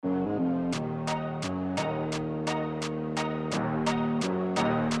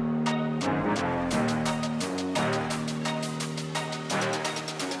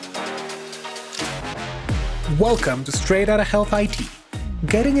Welcome to Straight Outta Health IT.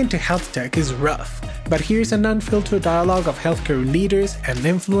 Getting into health tech is rough, but here's an unfiltered dialogue of healthcare leaders and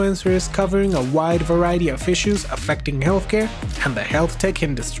influencers covering a wide variety of issues affecting healthcare and the health tech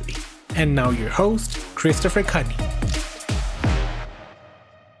industry. And now your host, Christopher Cunny.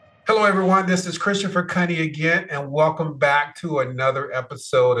 Hello, everyone. This is Christopher Cunny again, and welcome back to another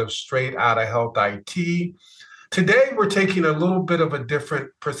episode of Straight Outta Health IT. Today, we're taking a little bit of a different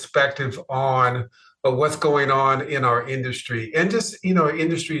perspective on what's going on in our industry and just,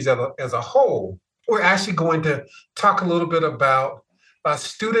 industries as a whole. We're actually going to talk a little bit about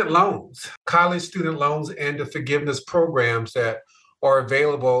student loans, college student loans, and the forgiveness programs that are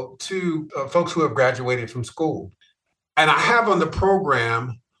available to folks who have graduated from school. And I have on the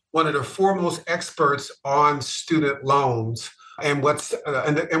program one of the foremost experts on student loans and what's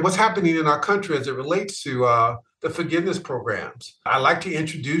happening in our country as it relates to the forgiveness programs. I'd like to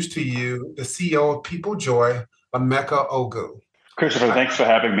introduce to you the CEO of People Joy, Emeka Oguh. Christopher, thanks for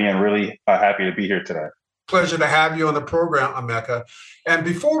having me. I'm really happy to be here today. Pleasure to have you on the program, Emeka. And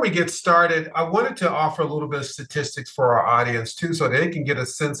before we get started, I wanted to offer a little bit of statistics for our audience too, so they can get a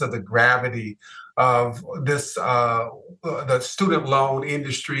sense of the gravity of this, the student loan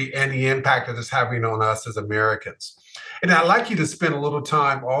industry and the impact that it's having on us as Americans. And I'd like you to spend a little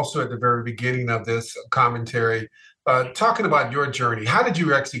time also at the very beginning of this commentary talking about your journey. How did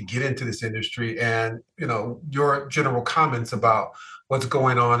you actually get into this industry, and your general comments about what's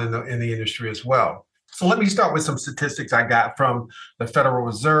going on in the industry as well? So let me start with some statistics I got from the Federal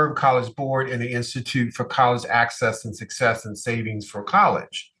Reserve, College Board, and the Institute for College Access and Success and Savings for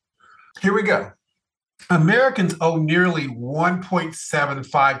College. Here we go. Americans owe nearly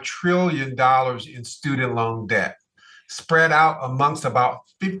 $1.75 trillion in student loan debt, spread out amongst about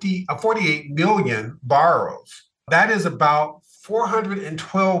 48 million borrowers. That is about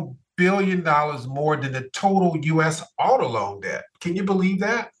 $412 billion more than the total U.S. auto loan debt. Can you believe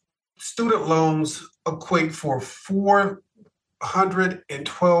that? Student loans equate for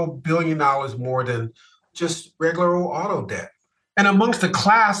 $412 billion more than just regular old auto debt. And amongst the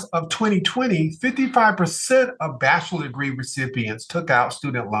class of 2020, 55% of bachelor degree recipients took out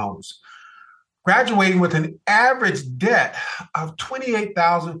student loans, graduating with an average debt of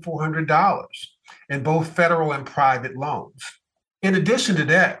 $28,400 in both federal and private loans. In addition to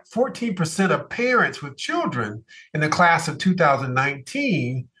that, 14% of parents with children in the class of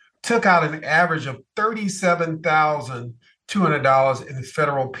 2019 took out an average of $37,200 in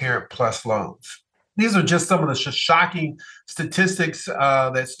federal Parent Plus loans. These are just some of the shocking statistics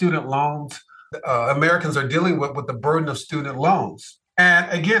that student loans, Americans are dealing with the burden of student loans. And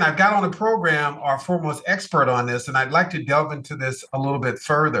again, I've got on the program our foremost expert on this, and I'd like to delve into this a little bit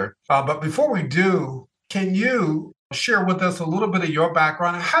further. But before we do, can you share with us a little bit of your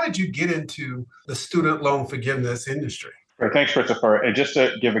background and how did you get into the student loan forgiveness industry? Thanks, Christopher. And just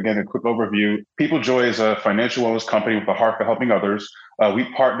to give, again, a quick overview, People Joy is a financial wellness company with a heart for helping others. We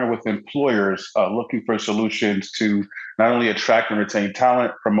partner with employers looking for solutions to not only attract and retain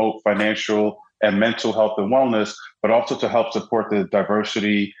talent, promote financial and mental health and wellness, but also to help support the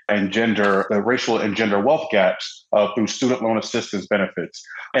diversity and the racial and gender wealth gaps through student loan assistance benefits.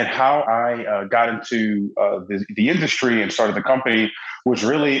 And how I got into the industry and started the company was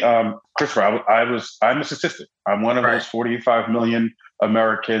really, Christopher, I'm a statistic. I'm one of those 45 million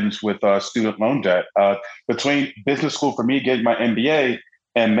Americans with student loan debt. Between business school for me, getting my MBA,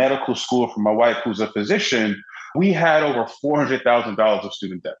 and medical school for my wife, who's a physician, we had over $400,000 of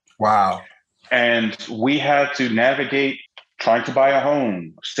student debt. Wow. And we had to navigate trying to buy a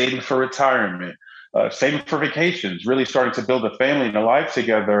home, saving for retirement, saving for vacations, really starting to build a family and a life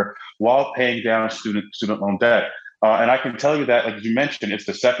together while paying down student loan debt. And I can tell you that, like you mentioned, it's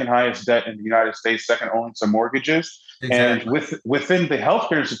the second highest debt in the United States, second only to mortgages. Exactly. And within the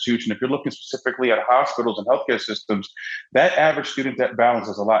healthcare institution, if you're looking specifically at hospitals and healthcare systems, that average student debt balance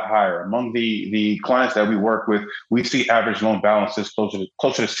is a lot higher. Among the clients that we work with, we see average loan balances closer to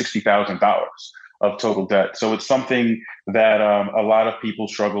 $60,000 of total debt. So it's something that a lot of people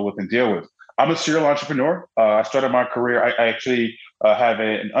struggle with and deal with. I'm a serial entrepreneur. I started my career, I actually have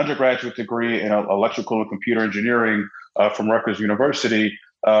an undergraduate degree in electrical and computer engineering from Rutgers University,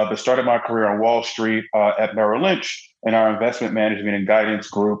 but started my career on Wall Street at Merrill Lynch in our investment management and guidance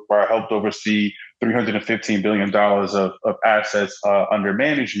group, where I helped oversee $315 billion of assets under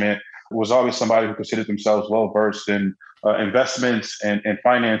management. Was always somebody who considered themselves well-versed in investments and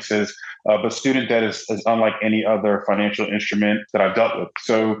finances, but student debt is unlike any other financial instrument that I've dealt with.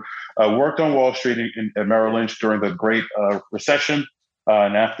 So worked on Wall Street at Merrill Lynch during the Great Recession,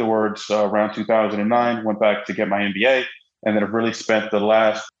 and afterwards, around 2009, went back to get my MBA, and then I've really spent the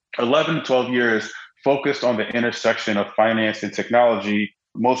last 11 to 12 years focused on the intersection of finance and technology,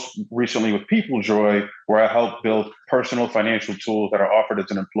 most recently with People Joy, where I help build personal financial tools that are offered as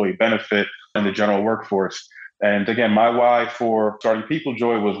an employee benefit in the general workforce. And again, my why for starting People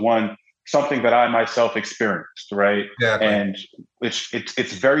Joy was one, something that I myself experienced, right? Exactly. And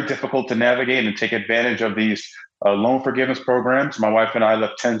it's very difficult to navigate and take advantage of these loan forgiveness programs. My wife and I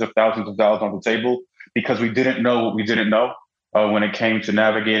left tens of thousands of dollars on the table because we didn't know what we didn't know when it came to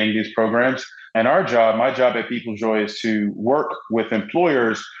navigating these programs. And my job at People Joy, is to work with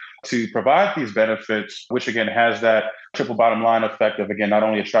employers to provide these benefits, which again has that triple bottom line effect of, again, not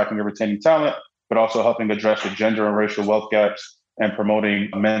only attracting and retaining talent, but also helping address the gender and racial wealth gaps and promoting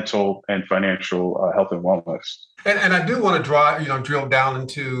mental and financial health and wellness. And I do want to drill down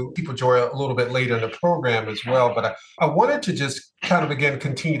into People Joy a little bit later in the program as well. But I wanted to just kind of, again,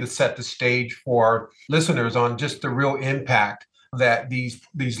 continue to set the stage for listeners on just the real impact that these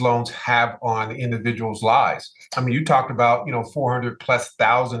loans have on individuals' lives. I mean, you talked about,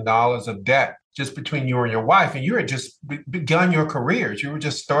 $400,000+ of debt just between you and your wife, and you had just begun your careers. You were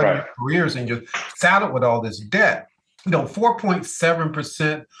just starting your careers and you're saddled with all this debt.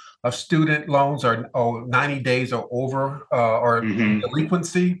 4.7% of student loans are 90 days or over or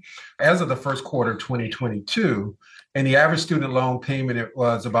delinquency as of the first quarter of 2022. And the average student loan payment, it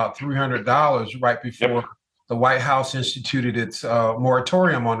was about $300 right before the White House instituted its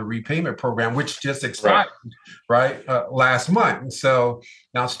moratorium on the repayment program, which just expired last month. And so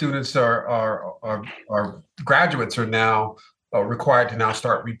now students graduates are now required to now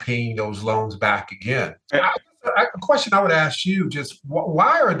start repaying those loans back again. A question I would ask you, just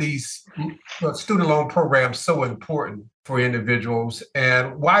why are these student loan programs so important for individuals,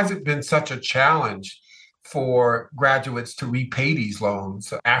 and why has it been such a challenge for graduates to repay these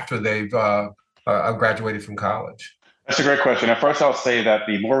loans after they've graduated from college? That's a great question. At first, I'll say that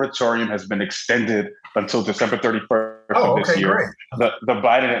the moratorium has been extended until December 31st of this year. Great. The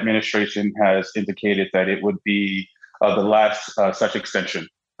Biden administration has indicated that it would be the last such extension.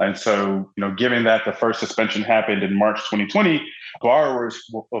 And so, given that the first suspension happened in March 2020, borrowers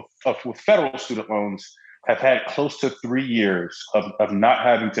with federal student loans have had close to 3 years of not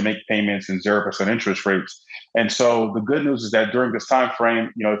having to make payments and 0% interest rates. And so the good news is that during this time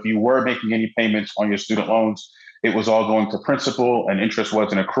frame, if you were making any payments on your student loans, it was all going to principal and interest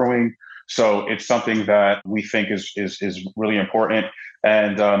wasn't accruing. So it's something that we think is really important.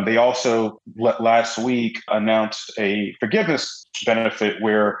 And they also last week announced a forgiveness benefit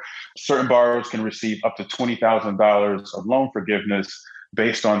where certain borrowers can receive up to $20,000 of loan forgiveness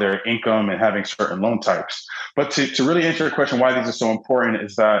based on their income and having certain loan types. But to really answer your question, why these are so important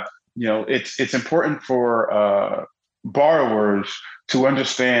is that, it's important for borrowers to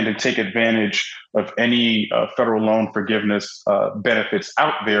understand and take advantage of any federal loan forgiveness benefits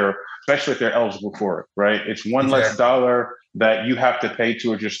out there, especially if they're eligible for it, right? It's one less dollar that you have to pay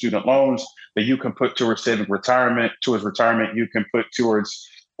towards your student loans that you can put towards saving retirement. Towards retirement, you can put towards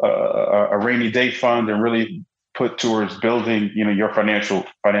a rainy day fund and really put towards building, your financial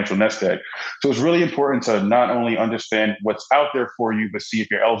nest egg. So it's really important to not only understand what's out there for you, but see if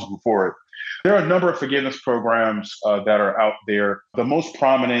you're eligible for it. There are a number of forgiveness programs that are out there. The most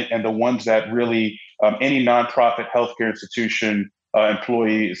prominent and the ones that really any nonprofit healthcare institution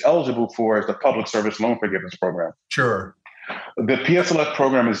employee is eligible for is the Public Service Loan Forgiveness Program. Sure. The PSLF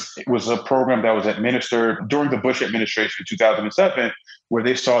program was a program that was administered during the Bush administration in 2007, where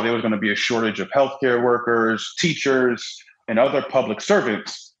they saw there was going to be a shortage of healthcare workers, teachers, and other public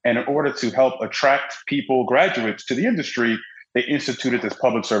servants. And in order to help attract graduates to the industry, they instituted this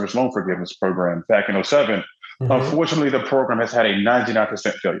Public Service Loan Forgiveness Program back in 2007. Mm-hmm. Unfortunately, the program has had a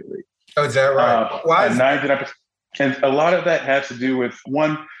 99% failure rate. Oh, is that right? Why is 99%? And a lot of that has to do with,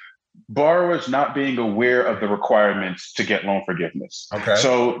 one, borrowers not being aware of the requirements to get loan forgiveness. Okay.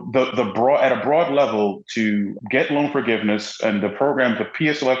 So at a broad level, to get loan forgiveness, and the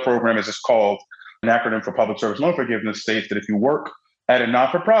PSLF program, as it's called, an acronym for Public Service Loan Forgiveness, states that if you work at a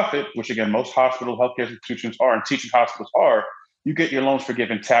not-for-profit, which again, most hospital healthcare institutions are and teaching hospitals are, you get your loans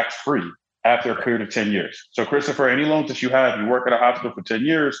forgiven tax-free after a period of 10 years. So Christopher, any loans that you have, you work at a hospital for 10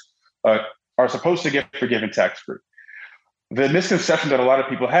 years, are supposed to get forgiven tax-free. The misconception that a lot of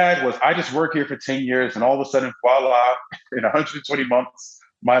people had was, I just work here for 10 years and all of a sudden, voila, in 120 months,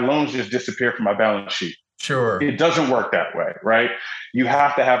 my loans just disappear from my balance sheet. Sure. It doesn't work that way, right? You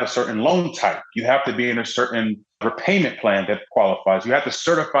have to have a certain loan type. You have to be in a certain repayment plan that qualifies. You have to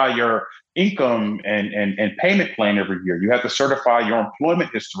certify your income and payment plan every year. You have to certify your employment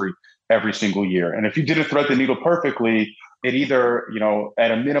history every single year. And if you didn't thread the needle perfectly, it either,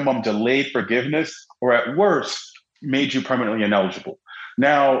 at a minimum delayed forgiveness or at worst, made you permanently ineligible.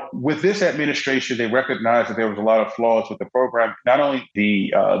 Now, with this administration, they recognized that there was a lot of flaws with the program, not only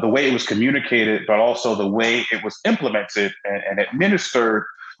the way it was communicated, but also the way it was implemented and administered.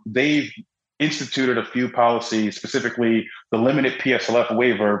 They've instituted a few policies, specifically the limited PSLF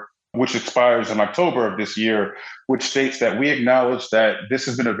waiver, which expires in October of this year, which states that we acknowledge that this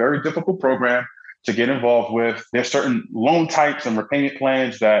has been a very difficult program to get involved with. There's certain loan types and repayment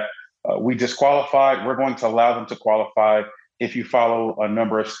plans that we disqualified. We're going to allow them to qualify if you follow a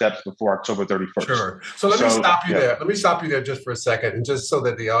number of steps before October 31st. Sure. So let me stop you there. Let me stop you there just for a second, and just so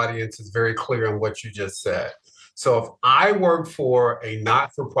that the audience is very clear on what you just said. So if I work for a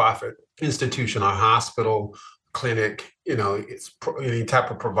not-for-profit institution, a hospital, clinic, it's any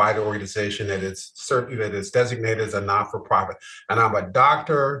type of provider organization that is designated as a not-for-profit, and I'm a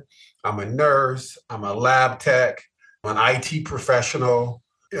doctor, I'm a nurse, I'm a lab tech, I'm an IT professional,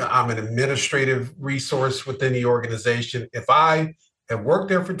 I'm an administrative resource within the organization. If I have worked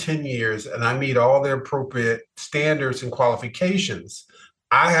there for 10 years and I meet all the appropriate standards and qualifications,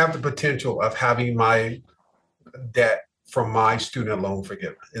 I have the potential of having my debt from my student loan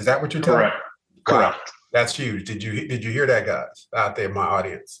forgiven. Is that what you're telling me? Correct. Wow, that's huge. Did you hear that, guys, out there in my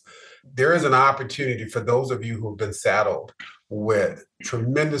audience? There is an opportunity for those of you who have been saddled with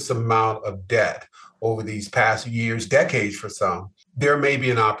tremendous amount of debt over these past years, decades for some. There may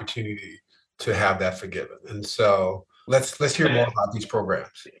be an opportunity to have that forgiven. And so let's hear more about these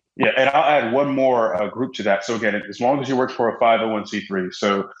programs. Yeah, and I'll add one more group to that. So again, as long as you work for a 501c3,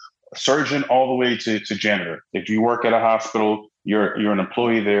 so surgeon all the way to janitor. If you work at a hospital, you're an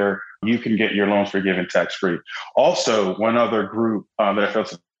employee there, you can get your loans forgiven tax-free. Also, one other group that I failed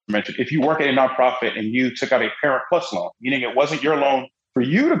to mention, if you work at a nonprofit and you took out a Parent Plus loan, meaning it wasn't your loan for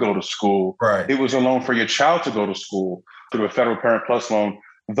you to go to school, right, it was a loan for your child to go to school through a federal Parent Plus loan,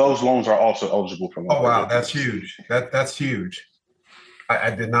 those loans are also eligible for loan. Oh, wow, that's huge. That's huge. I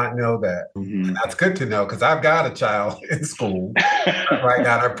did not know that. Mm-hmm. That's good to know, because I've got a child in school right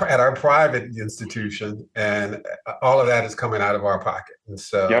now at our private institution, and all of that is coming out of our pocket. And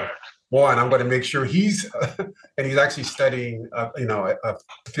so, one, I'm going to make sure he's actually studying, a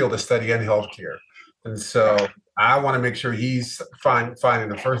field of study in healthcare. And so I want to make sure he's finding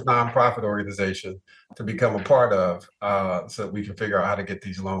the first nonprofit organization to become a part of, so that we can figure out how to get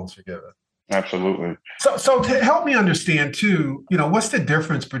these loans forgiven. Absolutely. So to help me understand too, what's the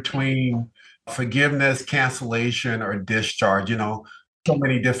difference between forgiveness, cancellation, or discharge? So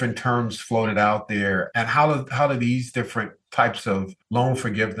many different terms floated out there, and how do these different types of loan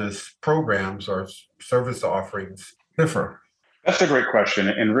forgiveness programs or service offerings differ? That's a great question,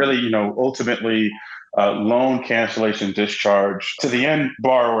 and really, ultimately, loan cancellation, discharge to the end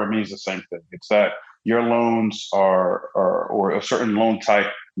borrower means the same thing. It's that your loans or a certain loan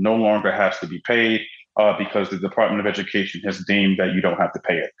type no longer has to be paid because the Department of Education has deemed that you don't have to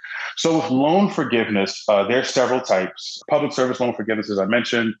pay it. So with loan forgiveness, there's several types. Public service loan forgiveness, as I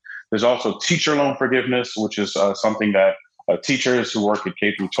mentioned. There's also teacher loan forgiveness, which is something that teachers who work at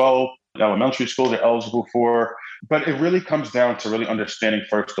K through 12 elementary schools are eligible for. But it really comes down to really understanding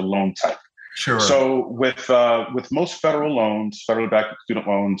first the loan type. Sure. So with most federal loans, federally backed student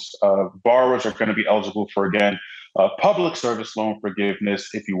loans, borrowers are going to be eligible for, again, public service loan forgiveness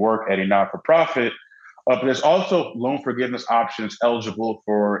if you work at a not-for-profit. But there's also loan forgiveness options eligible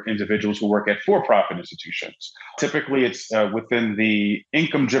for individuals who work at for-profit institutions. Typically, it's within the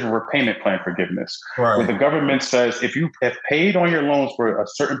income-driven repayment plan forgiveness, where the government says if you have paid on your loans for a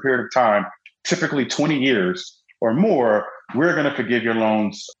certain period of time, typically 20 years or more, we're going to forgive your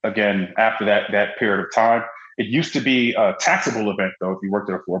loans again after that period of time. It used to be a taxable event, though, if you worked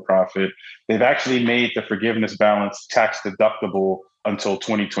at a for-profit. They've actually made the forgiveness balance tax deductible until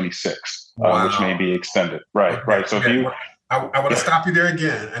 2026, which may be extended. Right. So I want to stop you there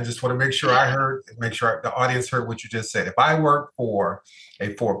again. I just want to make sure the audience heard what you just said. If I work for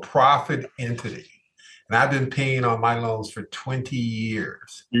a for-profit entity, and I've been paying on my loans for 20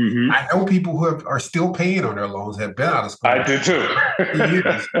 years. Mm-hmm. I know people who are still paying on their loans, have been out of school. I do too.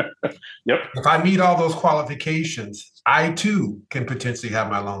 Years. Yep. If I meet all those qualifications, I too can potentially have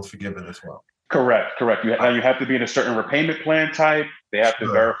my loans forgiven as well. Correct. Now you have to be in a certain repayment plan type. They have to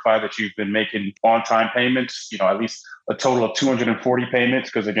verify that you've been making on-time payments, at least a total of 240 payments,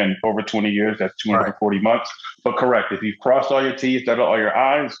 because again, over 20 years, that's 240 months. But correct, if you've crossed all your T's, dotted all your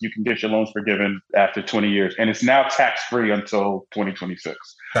I's, you can get your loans forgiven after 20 years. And it's now tax-free until 2026.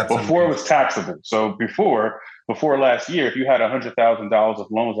 Before it was taxable. So before last year, if you had $100,000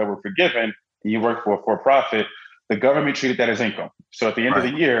 of loans that were forgiven and you worked for a for-profit, the government treated that as income. So at the end of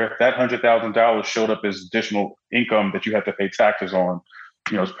the year, that $100,000 showed up as additional income that you had to pay taxes on.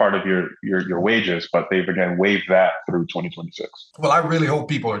 as part of your wages, but they've again waived that through 2026. Well, I really hope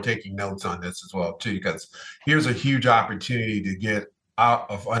people are taking notes on this as well too, because here's a huge opportunity to get out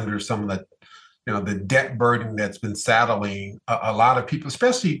of under some of the debt burden that's been saddling a lot of people,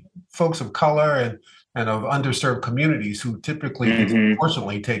 especially folks of color and of underserved communities who typically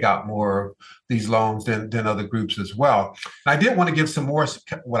disproportionately take out more of these loans than other groups as well. And I did want to give some more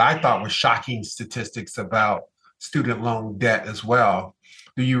what I thought were shocking statistics about student loan debt as well.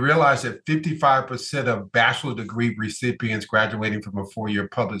 Do you realize that 55% of bachelor degree recipients graduating from a four-year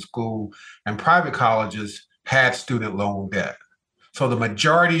public school and private colleges had student loan debt? So the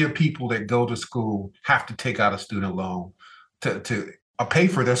majority of people that go to school have to take out a student loan to pay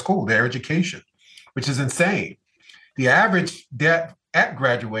for their school, their education, which is insane. The average debt at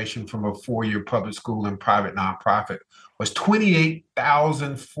graduation from a four-year public school and private nonprofit was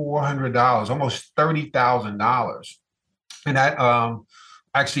 $28,400, almost $30,000. And that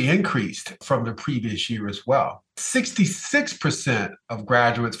actually increased from the previous year as well. 66% of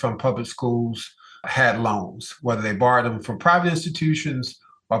graduates from public schools had loans, whether they borrowed them from private institutions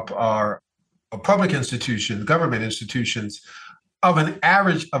or public institutions, government institutions, of an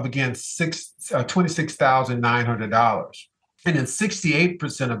average of, again, $26,900. And then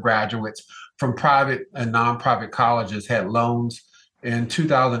 68% of graduates from private and nonprofit colleges had loans in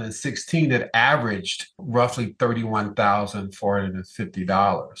 2016 that averaged roughly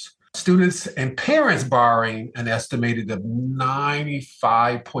 $31,450. Students and parents borrowing an estimated of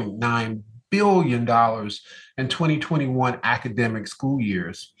 $95.9 billion in 2021 academic school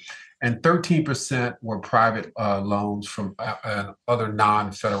years, and 13% were private loans from other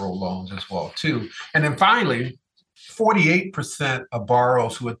non-federal loans as well too. And then finally, 48% of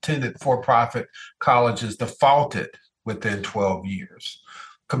borrowers who attended for-profit colleges defaulted within 12 years,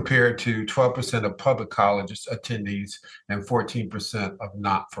 compared to 12% of public colleges attendees and 14% of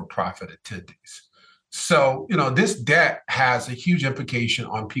not-for-profit attendees. So, this debt has a huge implication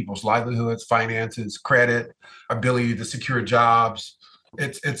on people's livelihoods, finances, credit, ability to secure jobs.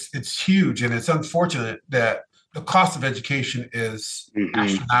 It's huge, and it's unfortunate that the cost of education is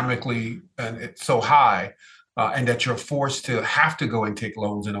astronomically and it's so high, and that you're forced to have to go and take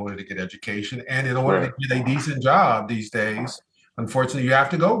loans in order to get education, and in order to get a decent job these days. Unfortunately, you have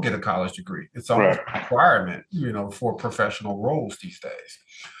to go get a college degree. It's almost a requirement, for professional roles these days.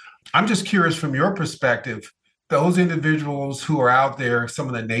 I'm just curious from your perspective, those individuals who are out there, some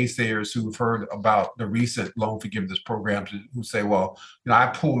of the naysayers who've heard about the recent loan forgiveness programs, who say, well, I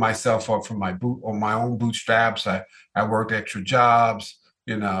pulled myself up from my own bootstraps. I worked extra jobs,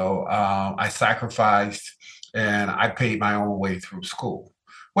 I sacrificed, and I paid my own way through school.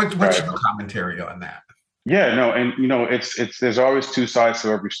 What's your commentary on that? Yeah, no, and it's there's always two sides to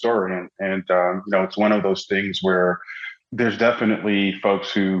every story, and it's one of those things where there's definitely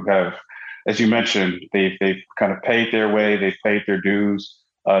folks who have, as you mentioned, they've kind of paid their way, they've paid their dues,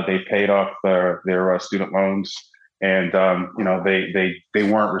 they paid off their student loans, and they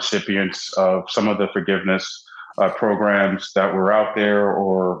weren't recipients of some of the forgiveness programs that were out there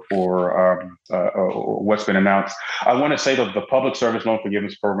or what's been announced. I want to say that the public service loan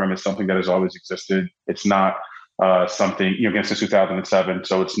forgiveness program is something that has always existed. It's not something, again, since 2007.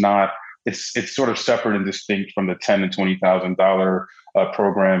 So it's not, it's sort of separate and distinct from the $10,000 and $20,000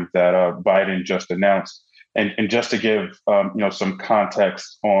 program that Biden just announced. And just to give some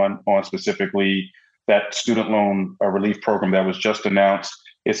context on specifically that student loan relief program that was just announced,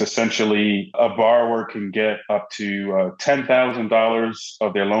 it's essentially a borrower can get up to $10,000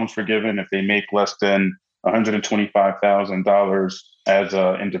 of their loans forgiven if they make less than $125,000 as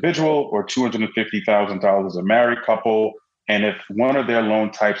an individual, or $250,000 as a married couple. And if one of their loan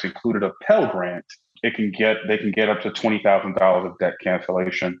types included a Pell Grant, they can get up to $20,000 of debt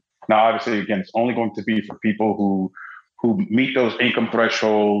cancellation. Now, obviously, again, it's only going to be for people who meet those income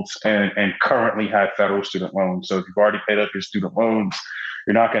thresholds and currently have federal student loans. So if you've already paid up your student loans,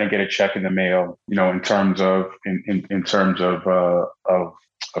 you're not going to get a check in the mail, in terms of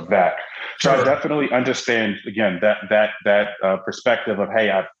that. So I definitely understand, again, that perspective of, hey,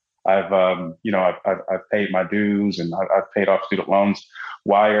 I've paid my dues and I've paid off student loans.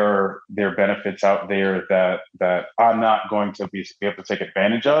 Why are there benefits out there that I'm not going to be able to take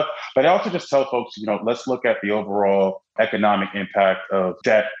advantage of? But I also just tell folks, let's look at the overall economic impact of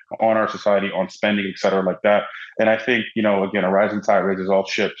debt on our society, on spending, et cetera, like that. And I think, again, a rising tide raises all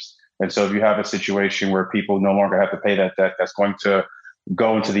ships. And so if you have a situation where people no longer have to pay that debt, that's going to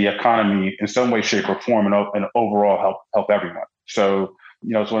go into the economy in some way, shape, or form, and overall help everyone. So,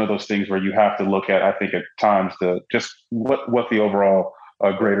 it's one of those things where you have to look at, I think, at times just what the overall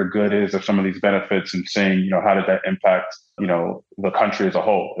greater good is of some of these benefits and seeing, how did that impact, the country as a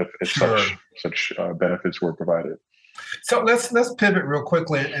whole if Sure. such benefits were provided. So let's pivot real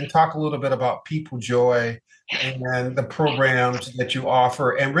quickly and talk a little bit about People Joy and the programs that you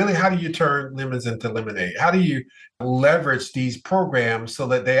offer, and really how do you turn lemons into lemonade? How do you leverage these programs so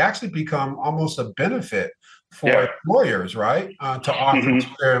that they actually become almost a benefit for Yeah. employers, right? To offer to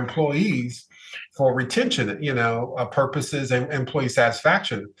Hmm. their employees for retention, purposes and employee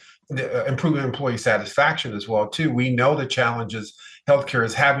satisfaction, improving employee satisfaction as well too. We know the challenges healthcare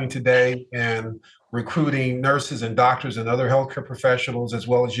is having today, and recruiting nurses and doctors and other healthcare professionals, as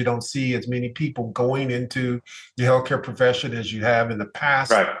well as you don't see as many people going into the healthcare profession as you have in the past.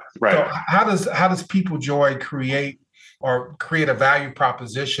 Right. So Right. how does People Joy create a value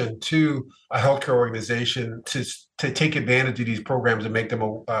proposition to a healthcare organization to take advantage of these programs and make them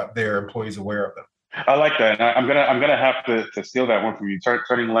their employees aware of them? I like that, and I'm gonna have to steal that one from you.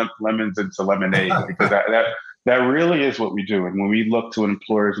 Turning lemons into lemonade, because that really is what we do. And when we look to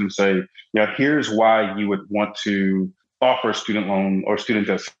employers and say, here's why you would want to offer a student loan or student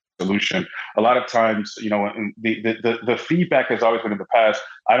debt solution. A lot of times, and the feedback has always been in the past,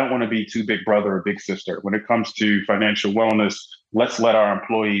 I don't want to be too big brother or big sister. When it comes to financial wellness, let's let our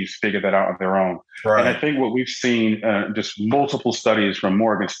employees figure that out on their own. And I Right. think what we've seen, just multiple studies from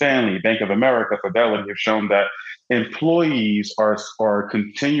Morgan Stanley, Bank of America, Fidelity, have shown that employees are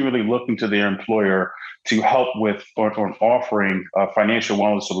continually looking to their employer to help with or offering financial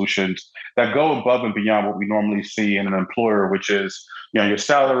wellness solutions that go above and beyond what we normally see in an employer, which is your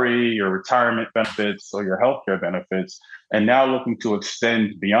salary, your retirement benefits, or your healthcare benefits, and now looking to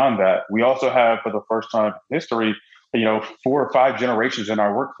extend beyond that. We also have, for the first time in history, 4 or 5 generations in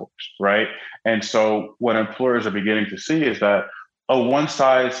our workforce, right? And so what employers are beginning to see is that a one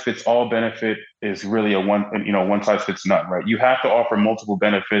size fits all benefit is really one size fits none, right? You have to offer multiple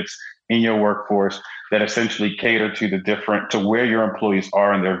benefits in your workforce that essentially cater to where your employees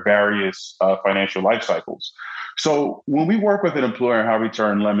are in their various financial life cycles. So when we work with an employer and how we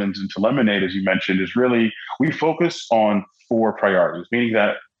turn lemons into lemonade, as you mentioned, is really we focus on 4 priorities, meaning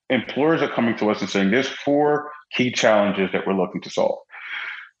that employers are coming to us and saying there's 4 key challenges that we're looking to solve.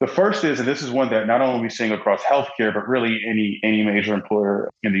 The first is, and this is one that not only we're seeing across healthcare, but really any major employer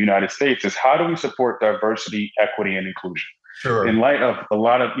in the United States, is how do we support diversity, equity, and inclusion? In Sure. light of a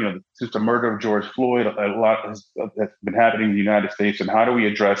lot of, since the murder of George Floyd, a lot that's been happening in the United States, and how do we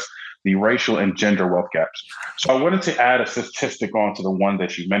address the racial and gender wealth gaps? So I wanted to add a statistic onto the one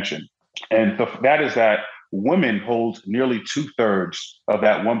that you mentioned, and that is that women hold nearly 2/3 of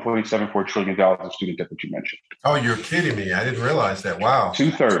that $1.74 trillion of student debt that you mentioned. Oh, you're kidding me. I didn't realize that. Wow.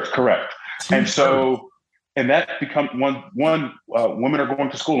 2/3, correct. And 2/3. so, and that become one. Women are going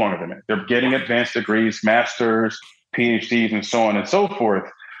to school longer than men. They're getting advanced degrees, masters, PhDs, and so on and so forth.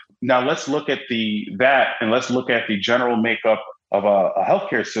 Now let's look at and let's look at the general makeup of a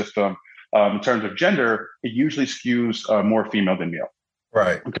healthcare system in terms of gender. It usually skews more female than male.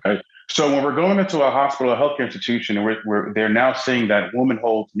 Right. Okay. So when we're going into a hospital, a healthcare institution, and they're now seeing that women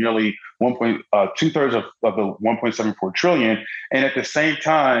hold nearly 2/3 of the 1.74 trillion, and at the same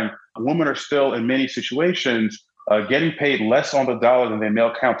time, women are still in many situations getting paid less on the dollar than their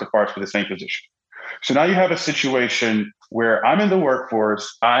male counterparts for the same position. So now you have a situation where I'm in the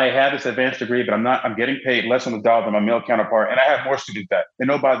workforce, I have this advanced degree, but I'm getting paid less on the dollar than my male counterpart, and I have more student debt. And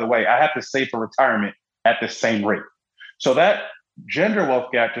oh, by the way, I have to save for retirement at the same rate. So that gender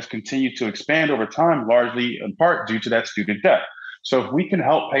wealth gap just continued to expand over time, largely in part due to that student debt. So if we can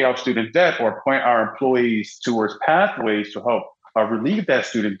help pay off student debt or point our employees towards pathways to help relieve that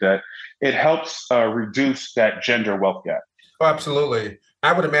student debt, it helps reduce that gender wealth gap. Oh, absolutely.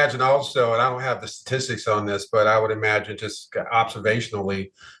 I would imagine also, and I don't have the statistics on this, but I would imagine just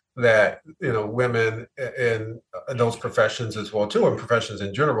observationally that women in those professions as well too, and professions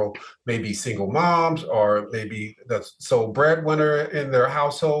in general, may be single moms or maybe the sole breadwinner in their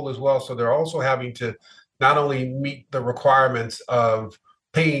household as well. So they're also having to not only meet the requirements of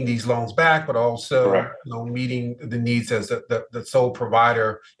paying these loans back, but also Correct. meeting the needs as the sole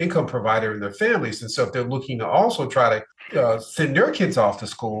income provider in their families. And so if they're looking to also try to send their kids off to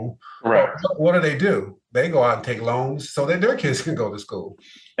school, well, Correct. what do? They go out and take loans so that their kids can go to school.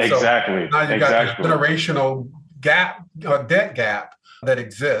 So Exactly. now you've got this Exactly. generational gap, debt gap that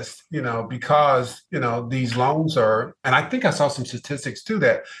exists, because, these loans are, and I think I saw some statistics too,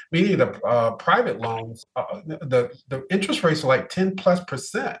 that many of the private loans, the interest rates are like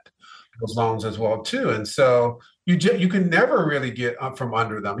 10+% those loans as well too. And so, you can never really get up from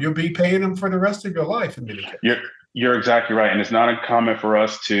under them. You'll be paying them for the rest of your life in many cases. You're exactly right. And it's not uncommon for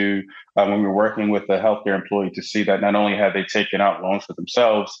us to, when we're working with a healthcare employee, to see that not only have they taken out loans for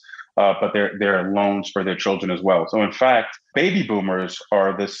themselves, but there are loans for their children as well. So in fact, baby boomers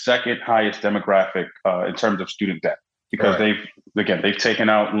are the second highest demographic in terms of student debt, because they've taken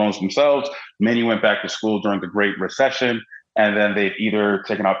out loans themselves. Many went back to school during the Great Recession, and then they've either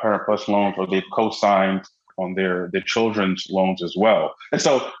taken out Parent Plus loans or they've co-signed on their children's loans as well. And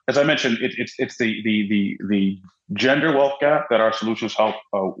so, as I mentioned, it's the gender wealth gap that our solutions help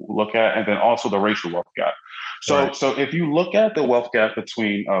look at, and then also the racial wealth gap. So if you look at the wealth gap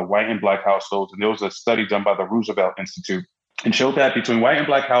between white and Black households, and there was a study done by the Roosevelt Institute and showed that between white and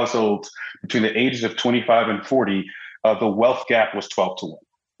Black households between the ages of 25 and 40, the wealth gap was 12-1,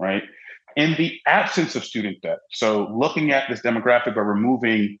 right? In the absence of student debt, so looking at this demographic but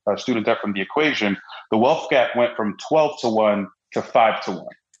removing student debt from the equation, the wealth gap went from 12-1 to 5-1.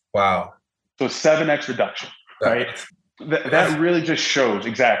 Wow. So 7x reduction, right? That really just shows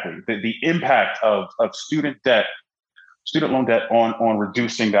exactly the impact of student loan debt on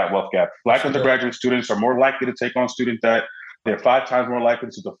reducing that wealth gap. Black undergraduate students are more likely to take on student debt. They're 5 times more likely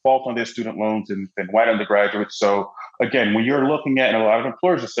to default on their student loans than white undergraduates. So again, when you're looking at, and a lot of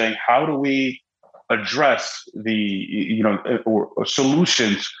employers are saying, how do we address or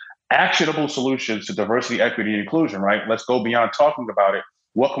solutions, actionable solutions to diversity, equity, and inclusion, right? Let's go beyond talking about it.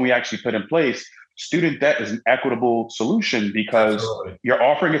 What can we actually put in place? Student debt is an equitable solution because you're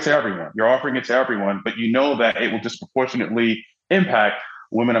offering it to everyone. But you know that it will disproportionately impact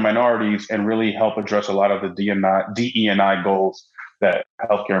women and minorities and really help address a lot of the DE&I goals that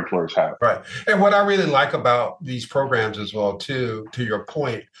healthcare employers have. Right. And what I really like about these programs as well, too, to your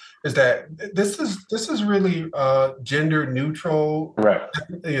point, is that this is really gender neutral. Right.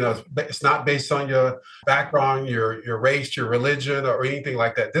 It's not based on your background, your race, your religion, or anything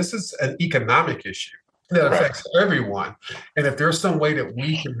like that. This is an economic issue that affects everyone. And if there's some way that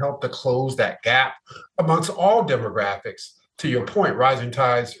we can help to close that gap amongst all demographics, to your point, rising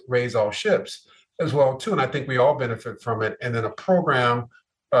tides raise all ships as well, too. And I think we all benefit from it. And then a program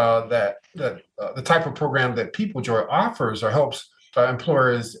the type of program that People Joy offers or helps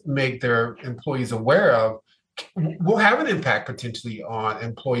employers make their employees aware of will have an impact potentially on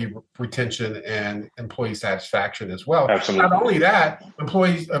employee retention and employee satisfaction as well. Absolutely. Not only that,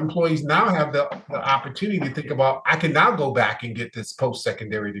 employees now have the opportunity to think about, I can now go back and get this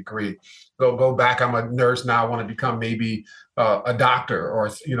post-secondary degree. Go back, I'm a nurse now, I want to become maybe a doctor or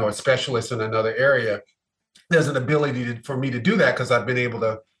a specialist in another area. There's an ability for me to do that because I've been able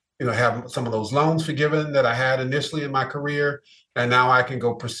to have some of those loans forgiven that I had initially in my career. And now I can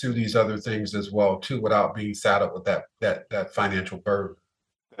go pursue these other things as well, too, without being saddled with that financial burden.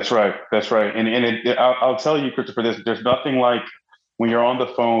 That's right. And I'll tell you, Christopher, there's nothing like when you're on the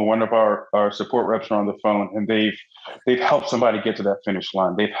phone, one of our support reps are on the phone, and they've helped somebody get to that finish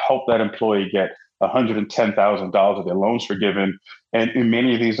line. They've helped that employee get $110,000 of their loans forgiven. And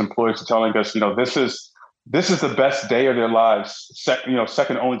many of these employees are telling us, this is the best day of their lives,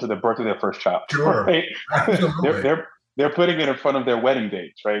 second only to the birth of their first child. Sure. Right? They're putting it in front of their wedding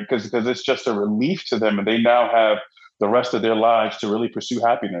dates, right? Because it's just a relief to them, and they now have the rest of their lives to really pursue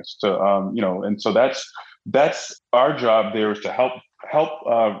happiness. And so that's our job there, is to help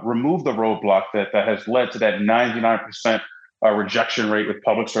remove the roadblock that has led to that 99% rejection rate with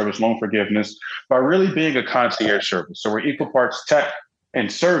public service loan forgiveness by really being a concierge service. So we're equal parts tech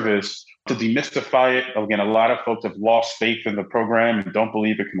and service. To demystify it, again, a lot of folks have lost faith in the program and don't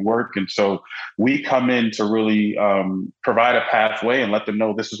believe it can work. And so we come in to really provide a pathway and let them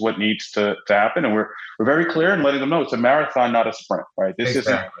know this is what needs to happen. And we're very clear in letting them know it's a marathon, not a sprint, right? This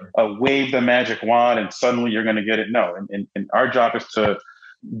isn't a wave the magic wand and suddenly you're going to get it. No. And our job is to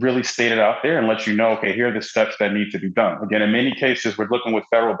really state it out there and let you know, okay, here are the steps that need to be done. Again, in many cases, we're looking with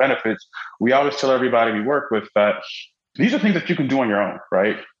federal benefits. We always tell everybody we work with that these are things that you can do on your own,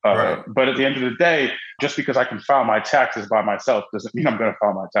 right? But at the end of the day, just because I can file my taxes by myself doesn't mean I'm going to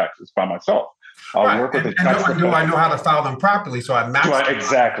file my taxes by myself. I'll work with the tax. I know how to file them properly, so I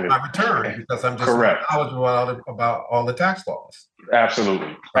maximize my return because I'm just knowledgeable about all the tax laws.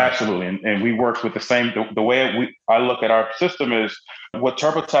 Absolutely. And we work with the way I look at our system is what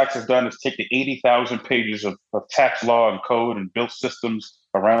TurboTax has done is take the 80,000 pages of tax law and code and built systems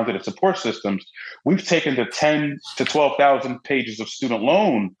around it and support systems. We've taken the 10 to 12,000 pages of student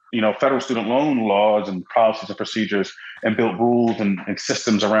loan, federal student loan laws and policies and procedures and built rules and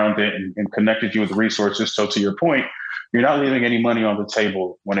systems around it and connected you with resources. So to your point, you're not leaving any money on the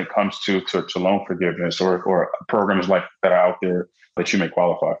table when it comes to loan forgiveness or programs like that are out there that you may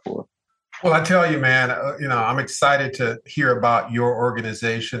qualify for. Well, I tell you, man, I'm excited to hear about your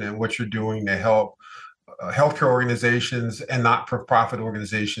organization and what you're doing to help healthcare organizations and not-for-profit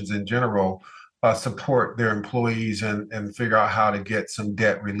organizations in general support their employees and figure out how to get some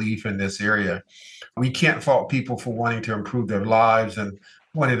debt relief in this area. We can't fault people for wanting to improve their lives and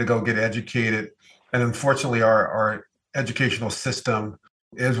wanting to go get educated. And unfortunately, our educational system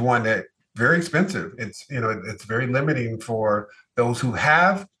is one that very expensive. It's very limiting for those who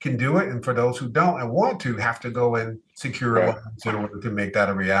have can do it, and for those who don't and want to have to go and secure Right. loans in order to make that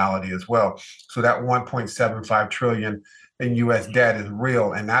a reality as well. So that 1.75 trillion in U.S. debt is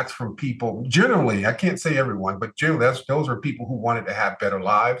real, and that's from people generally. I can't say everyone, but generally, those are people who wanted to have better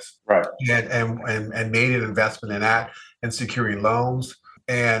lives, Right. and made an investment in that and securing loans.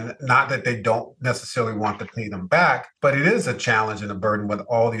 And not that they don't necessarily want to pay them back, but it is a challenge and a burden with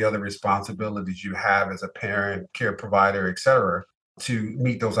all the other responsibilities you have as a parent, care provider, et cetera, to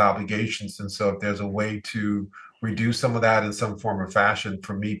meet those obligations. And so if there's a way to reduce some of that in some form or fashion,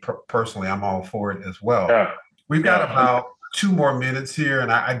 for me personally, I'm all for it as well. Yeah. We've got about 2 more minutes here,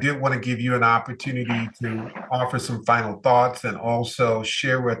 and I did want to give you an opportunity to offer some final thoughts and also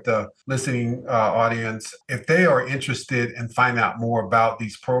share with the listening audience if they are interested in finding out more about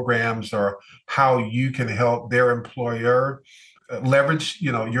these programs or how you can help their employer leverage,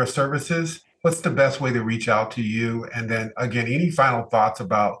 your services. What's the best way to reach out to you? And then again, any final thoughts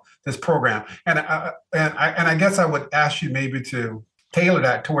about this program? And I guess I would ask you maybe to tailor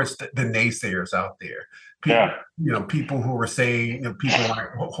that towards the naysayers out there. People who were saying, people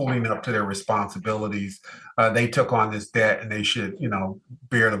aren't holding up to their responsibilities. They took on this debt and they should,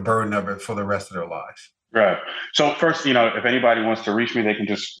 bear the burden of it for the rest of their lives. Right. So first, if anybody wants to reach me, they can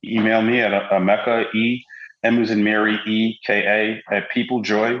just email me at Emeka, M as in Mary, EKA at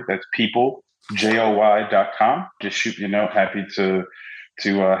peoplejoy. That's peoplejoy.com. Just shoot me a note. Happy to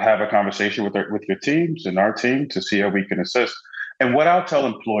have a conversation with your teams and our team to see how we can assist. And what I'll tell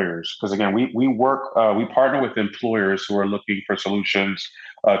employers, because again, we partner with employers who are looking for solutions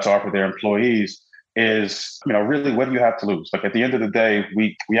to offer their employees, is, really, what do you have to lose? Like, at the end of the day,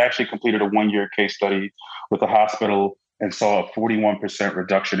 we actually completed a 1-year case study with a hospital and saw a 41%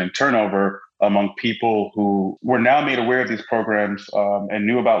 reduction in turnover among people who were now made aware of these programs and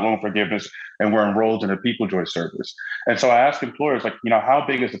knew about loan forgiveness and were enrolled in a People Joy service. And so I asked employers, how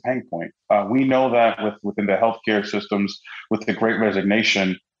big is the pain point? We know that within the healthcare systems, with the Great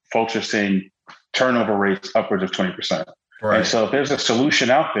Resignation, folks are seeing turnover rates upwards of 20%. Right. And so if there's a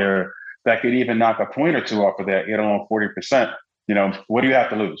solution out there that could even knock a point or two off of that, get on 40%, what do you have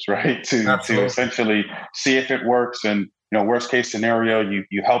to lose, right? To essentially see if it works. And, worst case scenario, you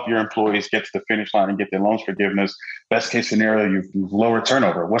help your employees get to the finish line and get their loans forgiveness. Best case scenario, you've lowered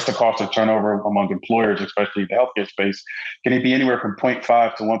turnover. What's the cost of turnover among employers, especially the healthcare space? Can it be anywhere from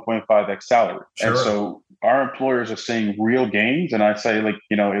 0.5 to 1.5x salary? Sure. And so our employers are seeing real gains. And I say,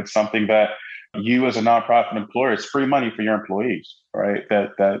 it's something that you as a nonprofit employer, it's free money for your employees, right?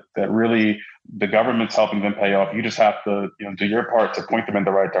 That really the government's helping them pay off. You just have to do your part to point them in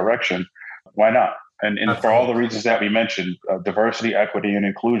the right direction. Why not? And for all the reasons that we mentioned, diversity, equity, and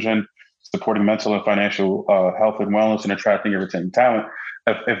inclusion, supporting mental and financial health and wellness, and attracting and retaining talent.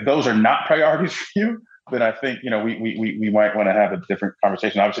 If those are not priorities for you, then I think we might want to have a different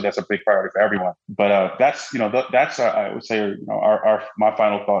conversation. Obviously, that's a big priority for everyone. But that's I would say my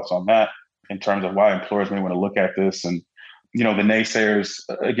final thoughts on that, in terms of why employers may want to look at this. And, the naysayers,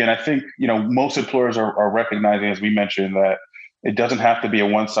 again, I think, most employers are recognizing, as we mentioned, that it doesn't have to be a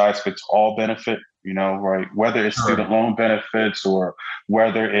one-size-fits-all benefit, right? Whether it's student loan benefits or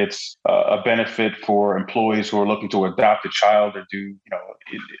whether it's a benefit for employees who are looking to adopt a child or do,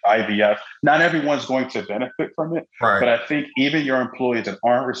 IVF. Not everyone's going to benefit from it. Right. But I think even your employees that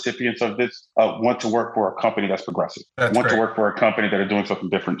aren't recipients of this want to work for a company that's progressive. Want to work for a company that are doing something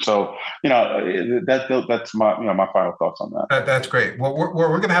different. So, that's my final thoughts on that. That's great. Well,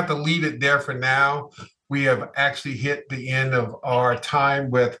 we're going to have to leave it there for now. We have actually hit the end of our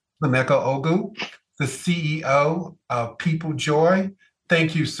time with Emeka Oguh, the CEO of People Joy.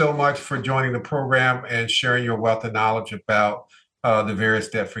 Thank you so much for joining the program and sharing your wealth of knowledge about the various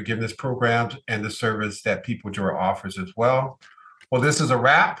debt forgiveness programs and the service that People Joy offers as well. Well, this is a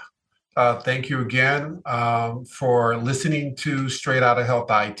wrap. Thank you again for listening to Straight Outta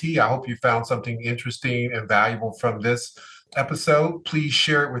Health IT. I hope you found something interesting and valuable from this episode. Please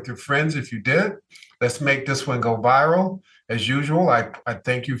share it with your friends if you did. Let's make this one go viral. As usual, I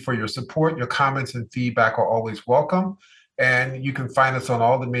thank you for your support. Your comments and feedback are always welcome. And you can find us on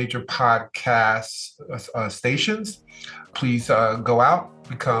all the major podcast stations. Please go out,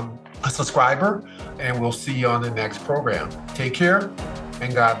 become a subscriber, and we'll see you on the next program. Take care,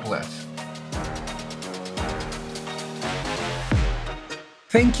 and God bless.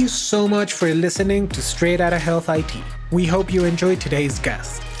 Thank you so much for listening to Straight Outta Health IT. We hope you enjoyed today's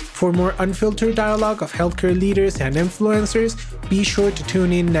guest. For more unfiltered dialogue of healthcare leaders and influencers, be sure to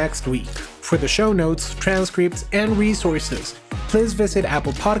tune in next week. For the show notes, transcripts, and resources, please visit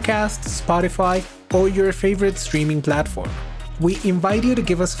Apple Podcasts, Spotify, or your favorite streaming platform. We invite you to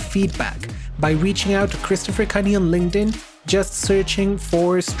give us feedback by reaching out to Christopher Cunny on LinkedIn, just searching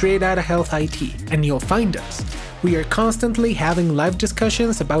for Straight Outta Health IT, and you'll find us. We are constantly having live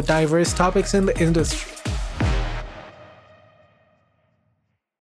discussions about diverse topics in the industry.